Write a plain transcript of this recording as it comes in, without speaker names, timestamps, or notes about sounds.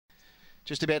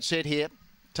Just about set here.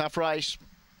 Tough race.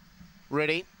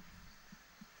 Ready.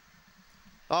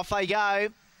 Off they go.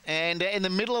 And in the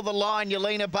middle of the line,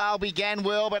 Yelena Bale began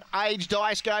well, but Age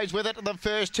Dice goes with it to the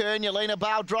first turn. Yelena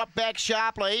Bale dropped back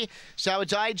sharply. So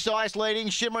it's Age Dice leading.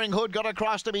 Shimmering Hood got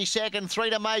across to be second.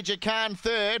 3 to Major Khan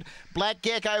third. Black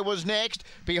Gecko was next.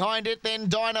 Behind it then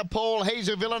Dinah Paul, He's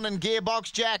a Villain and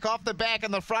Gearbox Jack off the back.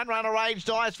 And the front runner Age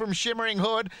Dice from Shimmering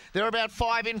Hood. They're about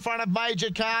 5 in front of Major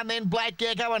Khan. Then Black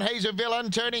Gecko and He's a Villain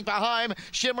turning for home.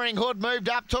 Shimmering Hood moved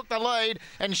up, took the lead.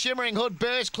 And Shimmering Hood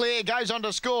burst clear, goes on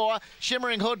to score.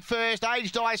 Shimmering Hood first,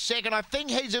 Age Dice second. I think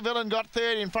He's a Villain got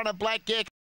third in front of Black Gecko.